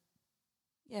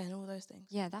 And all those things.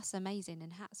 Yeah, that's amazing,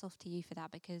 and hats off to you for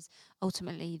that, because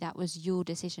ultimately that was your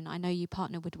decision. I know you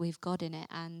partnered with God in it,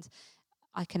 and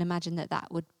I can imagine that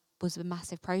was a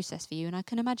massive process for you, and I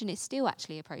can imagine it's still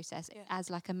actually a process. As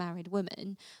like a married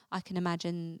woman, I can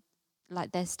imagine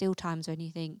like there's still times when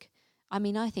you think, I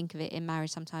mean, I think of it in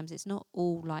marriage sometimes, it's not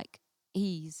all like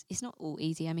ease. It's not all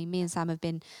easy. I mean, me and Sam have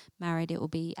been married, it will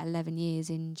be 11 years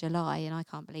in July, and I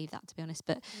can't believe that, to be honest.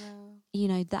 But, you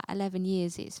know, that 11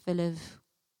 years, it's full of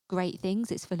great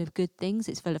things, it's full of good things,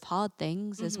 it's full of hard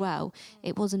things as well.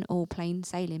 It wasn't all plain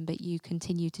sailing, but you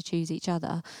continue to choose each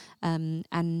other.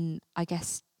 And I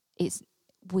guess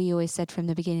we always said from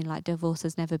the beginning, like, divorce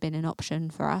has never been an option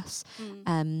for us.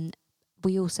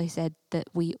 We also said that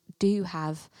we do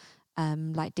have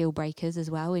like deal breakers as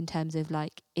well, in terms of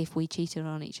like, if we cheated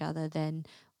on each other, then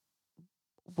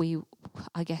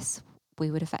I guess we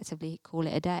would effectively call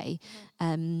it a day.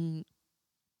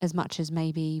 As much as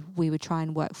maybe we would try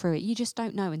and work through it, you just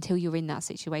don't know until you're in that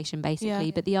situation,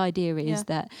 basically. But the idea is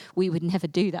that we would never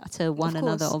do that to one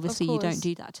another. Obviously, you don't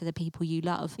do that to the people you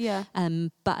love.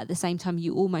 But at the same time,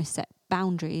 you almost set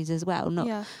boundaries as well.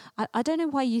 I don't know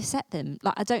why you set them.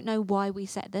 Like, I don't know why we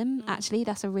set them. Actually,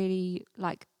 that's a really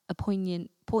like a poignant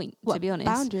point, to be honest.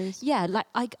 Boundaries? Yeah, like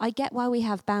I get why we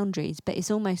have boundaries, but it's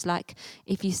almost like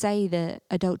if you say that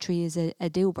adultery is a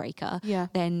deal breaker,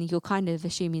 then you're kind of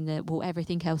assuming that, well,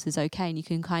 everything else is okay and you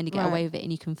can kind of get away with it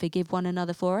and you can forgive one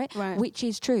another for it, which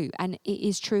is true, and it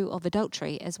is true of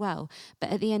adultery as well. But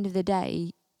at the end of the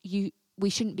day, we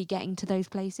shouldn't be getting to those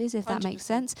places, if that makes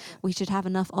sense. We should have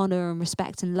enough honour and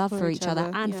respect and love for each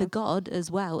other and for God as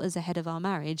well, as the head of our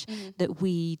marriage, that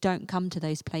we don't come to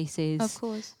those places. Of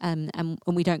course. And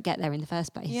we don't get there in the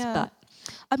first place. But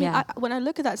I mean, when I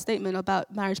look at that statement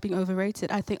about marriage being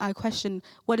overrated, I think I question,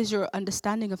 what is your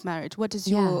understanding of marriage? What is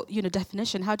your,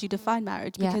 definition? How do you define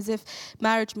marriage? Because if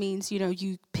marriage means,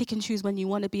 you pick and choose when you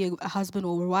want to be a husband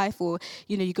or a wife, or,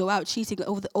 you go out cheating,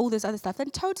 all this other stuff, then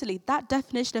totally that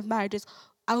definition of marriage is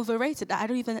overrated. I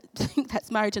don't even think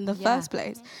that's marriage in the first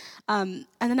place. And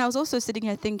then I was also sitting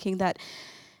here thinking that,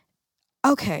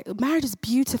 okay, marriage is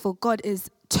beautiful. God is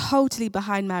totally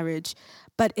behind marriage,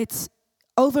 but it's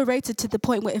overrated to the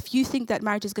point where if you think that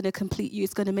marriage is going to complete you,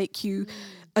 it's going to make you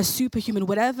a superhuman,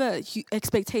 whatever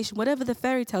expectation, whatever the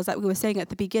fairy tales that we were saying at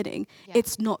the beginning,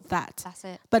 it's not that. That's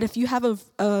it. But if you have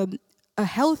a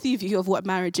healthy view of what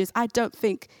marriage is, I don't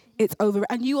think it's over,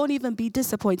 and you won't even be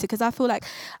disappointed, because I feel like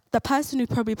the person who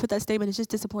probably put that statement is just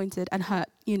disappointed and hurt,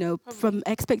 from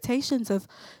expectations of,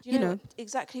 you know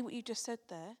exactly what you just said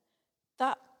there.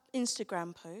 That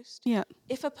Instagram post,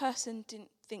 if a person didn't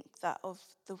think that of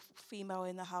the female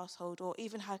in the household, or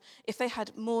even if they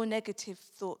had more negative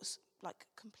thoughts, like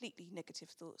completely negative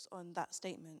thoughts on that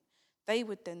statement, they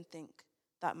would then think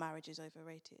that marriage is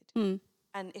overrated.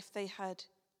 And if they had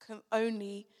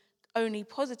only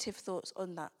positive thoughts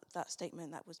on that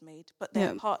statement that was made, but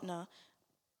their partner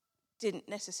didn't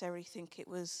necessarily think it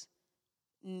was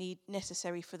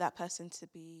necessary for that person to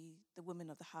be the woman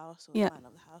of the house or the man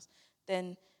of the house,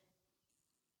 then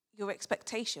your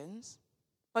expectations,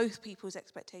 both people's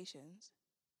expectations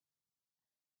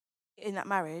in that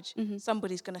marriage,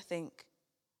 somebody's going to think,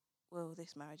 well,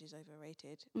 this marriage is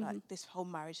overrated. Like, this whole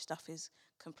marriage stuff is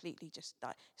completely just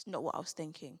like, it's not what I was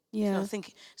thinking.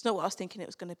 It's not what I was thinking it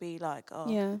was going to be like.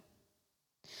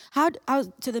 How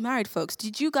to the married folks,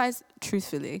 did you guys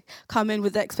truthfully come in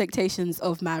with expectations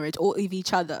of marriage or of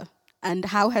each other? And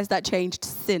how has that changed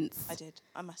since? I did.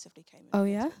 I massively came in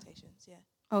with expectations,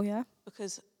 Oh, yeah?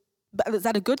 Because... But is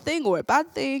that a good thing or a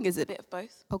bad thing? Is it a bit of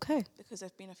both? Okay. Because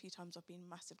there've been a few times I've been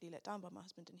massively let down by my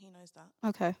husband, and he knows that.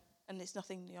 Okay. And it's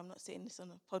nothing new. I'm not sitting this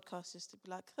on a podcast just to be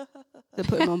like... to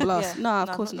put him on blast. No,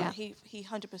 of course not. He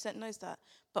 100% knows that.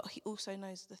 But he also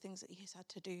knows the things that he's had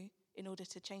to do in order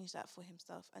to change that for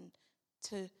himself and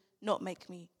to not make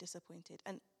me disappointed.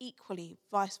 And equally,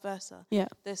 vice versa. Yeah.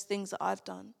 There's things that I've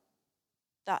done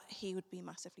that he would be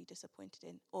massively disappointed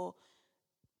in, or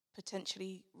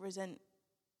potentially resent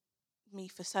me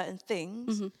for certain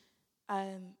things.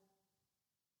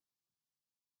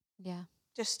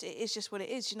 Just it's just what it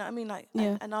is, you know what I mean? Like,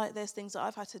 and there's things that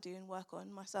I've had to do and work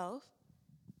on myself.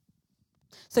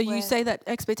 So you say that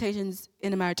expectations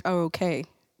in a marriage are okay?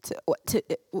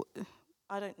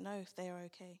 I don't know if they are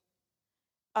okay.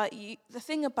 The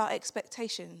thing about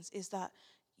expectations is that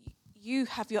you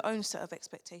have your own set of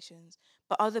expectations,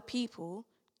 but other people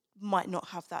might not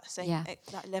have that same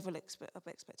that level of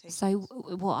expectation. So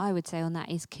what I would say on that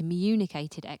is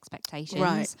communicated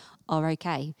expectations are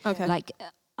okay. Like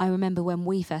I remember when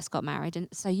we first got married, and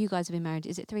so you guys have been married,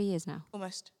 is it 3 years now?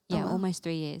 Almost. Yeah, almost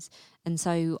 3 years. And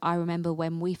so I remember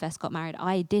when we first got married,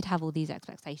 I did have all these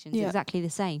expectations, exactly the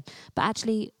same. But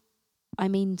actually, I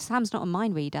mean, Sam's not a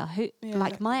mind reader.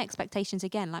 Like my expectations,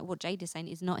 again, like what Jade is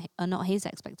saying, are not his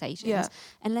expectations. Yeah.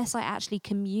 Unless I actually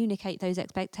communicate those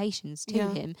expectations to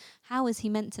him, how is he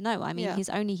meant to know? I mean, he's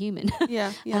only human.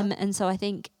 And so I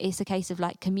think it's a case of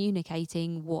like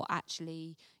communicating what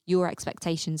actually your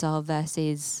expectations are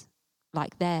versus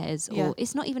like theirs, or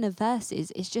it's not even a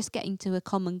versus, it's just getting to a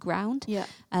common ground.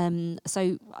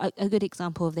 So a good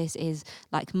example of this is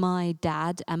like my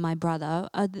dad and my brother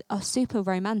are super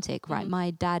romantic, right?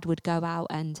 My dad would go out,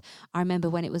 and I remember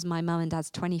when it was my mum and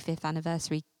dad's 25th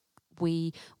anniversary,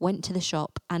 we went to the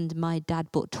shop and my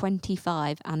dad bought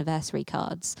 25 anniversary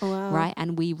cards, right?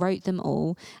 And we wrote them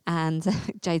all, and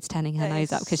Jade's turning her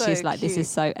nose up because she's like, this is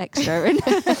so extra.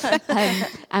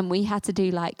 And we had to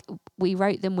do like, we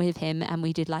wrote them with him, and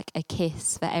we did like a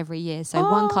kiss for every year. So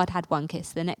one card had one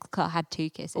kiss, the next card had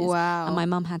 2 kisses. Wow. And my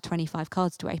mum had 25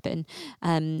 cards to open.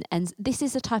 And this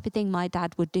is the type of thing my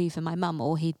dad would do for my mum,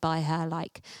 or he'd buy her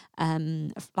like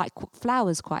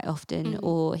flowers quite often,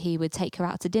 or he would take her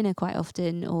out to dinner quite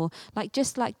often, or like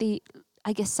just like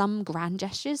I guess some grand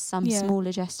gestures, some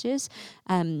smaller gestures,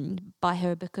 buy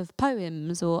her a book of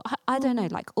poems, or I don't know,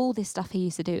 like all this stuff he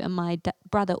used to do. And my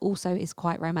brother also is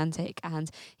quite romantic, and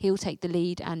he'll take the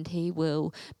lead, and he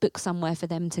will book somewhere for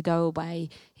them to go away.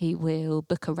 He will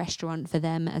book a restaurant for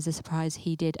them as a surprise.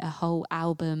 He did a whole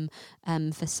album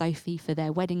for Sophie for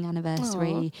their wedding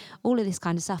anniversary, all of this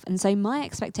kind of stuff. And so my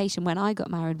expectation when I got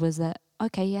married was that,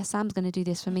 okay, yeah, Sam's going to do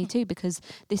this for me too, because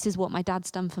this is what my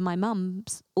dad's done for my mum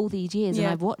all these years, and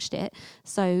I've watched it.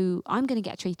 So I'm going to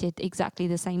get treated exactly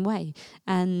the same way.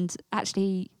 And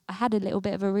actually, I had a little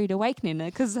bit of a rude awakening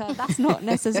because that's not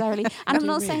necessarily. And I'm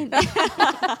not saying,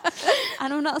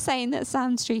 and I'm not saying that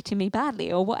Sam's treating me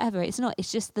badly or whatever. It's not.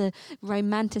 It's just the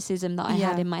romanticism that I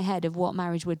had in my head of what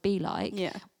marriage would be like.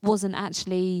 Wasn't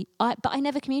actually. But I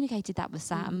never communicated that with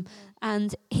Sam,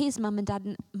 and his mum and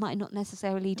dad might not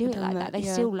necessarily do it like that. They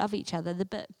still love each other,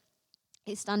 but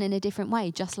it's done in a different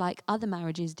way, just like other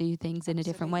marriages do things in a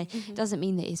different way. Doesn't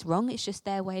mean that it's wrong, it's just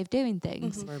their way of doing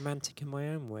things. Romantic in my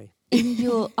own way. In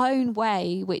your own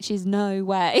way, which is no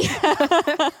way.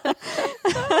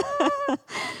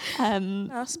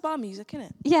 Spa music,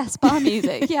 innit? Yeah, spa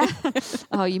music, yeah.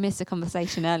 Oh, you missed a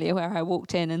conversation earlier where I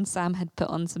walked in and Sam had put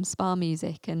on some spa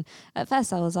music, and at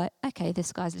first I was like, okay,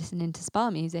 this guy's listening to spa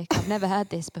music. I've never heard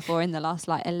this before in the last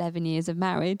like 11 years of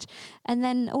marriage. And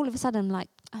then all of a sudden I'm like,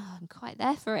 oh, I'm quite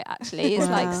there for it actually. It's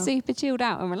like super chilled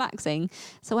out and relaxing.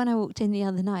 So when I walked in the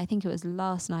other night, I think it was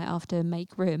last night after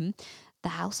Make Room, the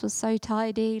house was so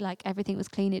tidy, like everything was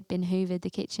clean, it'd been hoovered, the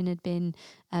kitchen had been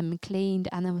cleaned,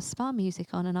 and there was spa music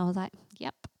on, and I was like,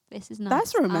 yep, this is nice.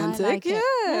 That's romantic, like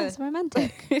yeah, it's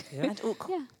romantic. And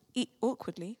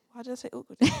awkwardly. Why did I say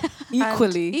awkwardly?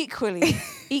 Equally.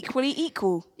 Equally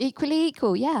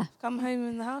equal, yeah. Come home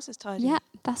and the house is tidy. Yeah,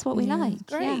 that's what we like.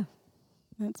 Great. Yeah.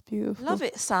 That's beautiful. Love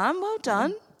it, Sam. Well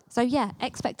done. So yeah,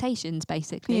 expectations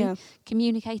basically. Yeah.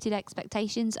 Communicated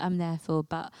expectations I'm there for,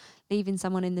 but leaving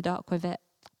someone in the dark with it,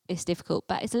 it's difficult.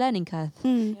 But it's a learning curve,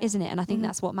 isn't it? And I think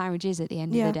that's what marriage is at the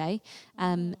end of the day.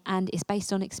 And it's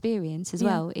based on experience as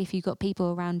well. If you've got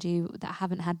people around you that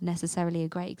haven't had necessarily a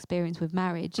great experience with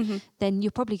marriage, then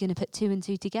you're probably going to put 2 and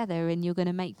 2 together, and you're going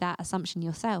to make that assumption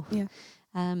yourself. Yeah.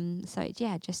 So it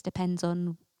just depends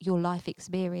on your life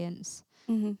experience.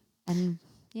 And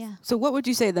yeah. So what would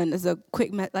you say then as a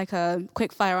quick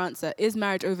quick fire answer? Is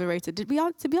marriage overrated? Did we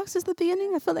ask this at the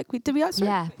beginning? I feel like did we answer?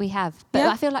 Yeah, we have. But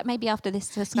I feel like maybe after this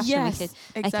discussion we could.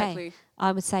 Exactly. Okay,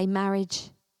 I would say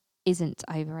marriage isn't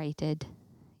overrated.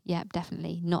 Yeah,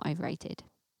 definitely not overrated.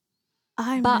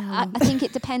 I think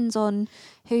it depends on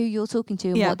who you're talking to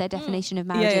and what their definition of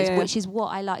marriage is, which is what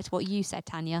I liked what you said,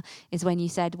 Tanya, is when you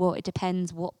said, well, it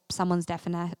depends what someone's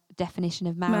definition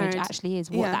of marriage actually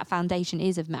is, what that foundation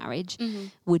is of marriage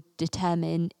would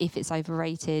determine if it's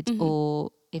overrated or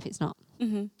if it's not.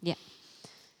 Yeah.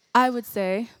 I would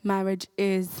say marriage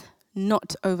is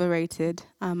not overrated.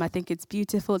 I think it's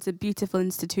beautiful. It's a beautiful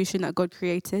institution that God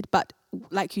created, but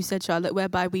like you said, Charlotte,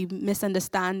 whereby we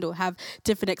misunderstand or have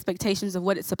different expectations of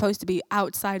what it's supposed to be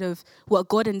outside of what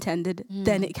God intended,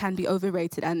 then it can be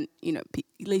overrated, and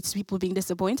leads to people being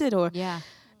disappointed or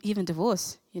even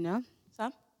divorce. Sam?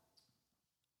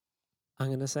 I'm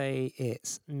going to say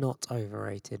it's not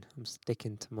overrated. I'm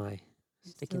sticking to my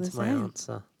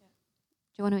answer.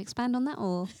 you want to expand on that,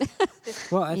 or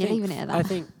Well, are you leaving it at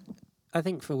that? I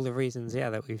think for all the reasons,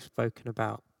 that we've spoken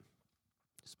about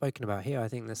here, I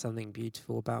think there's something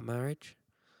beautiful about marriage.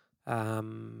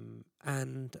 And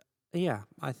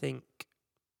I think,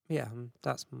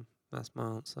 that's my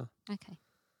answer. Okay.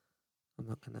 I'm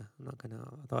not gonna.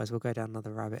 Otherwise, we'll go down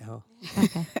another rabbit hole.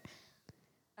 Okay.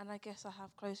 And I guess I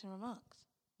have closing remarks.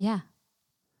 Yeah.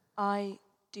 I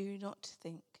do not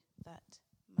think that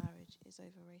marriage is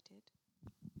overrated.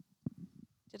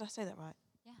 Did I say that right?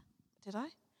 Yeah. Did I?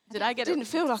 Did I get it? Didn't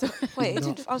feel like. Wait, it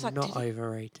didn't. I was like, not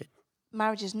overrated.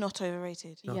 Marriage is not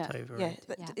overrated. Not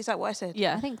overrated. Yeah. Is that what I said?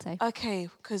 Yeah. I think so. Okay,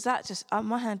 because that just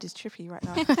my hand is trippy right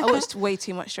now. I watched way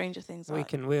too much Stranger Things.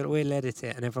 We'll edit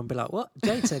it and everyone be like, "What?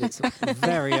 Jade said it's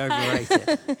very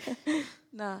overrated."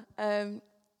 Nah.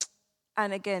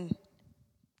 And again,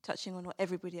 touching on what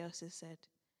everybody else has said,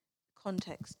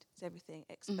 context is everything.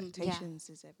 Expectations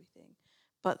is everything.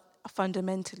 But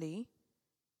fundamentally,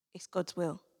 it's God's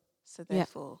will. So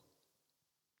therefore,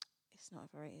 it's not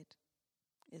overrated.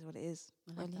 It is what it is.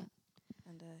 Brilliant.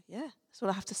 And that's all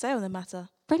I have to say on the matter.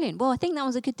 Brilliant. Well, I think that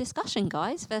was a good discussion,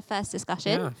 guys, for the first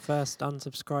discussion. Yeah, first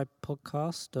unsubscribed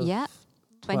podcast of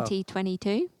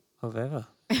 2022. Of ever.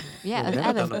 Yeah, We've of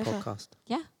never ever. done a podcast.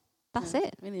 Yeah, that's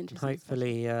it. Really interesting.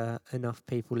 Hopefully, enough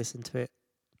people listen to it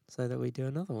so that we do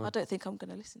another one. I don't think I'm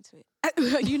going to listen to it.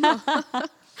 You know.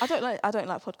 I don't like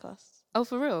podcasts. Oh,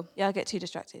 for real? Yeah, I get too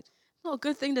distracted. Not a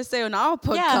good thing to say on our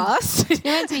podcast.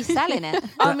 You're meant to be selling it.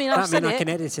 I mean, I've said I it. can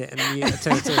edit it and you,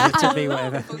 to be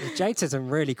whatever. Jade said some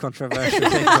really controversial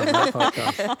things on that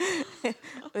podcast.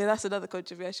 Well, that's another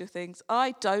controversial thing.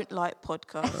 I don't like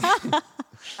podcasts.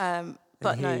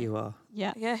 But here you are.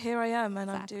 Yeah. Yeah, here I am, and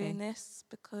Exactly. I'm doing this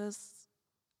because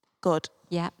God.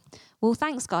 Yeah. Well,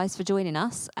 thanks, guys, for joining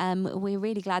us. We're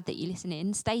really glad that you listen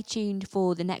in. Stay tuned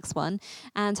for the next one,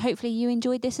 and hopefully you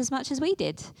enjoyed this as much as we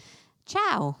did.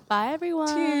 Ciao. Bye, everyone.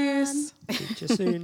 Cheers. See you soon.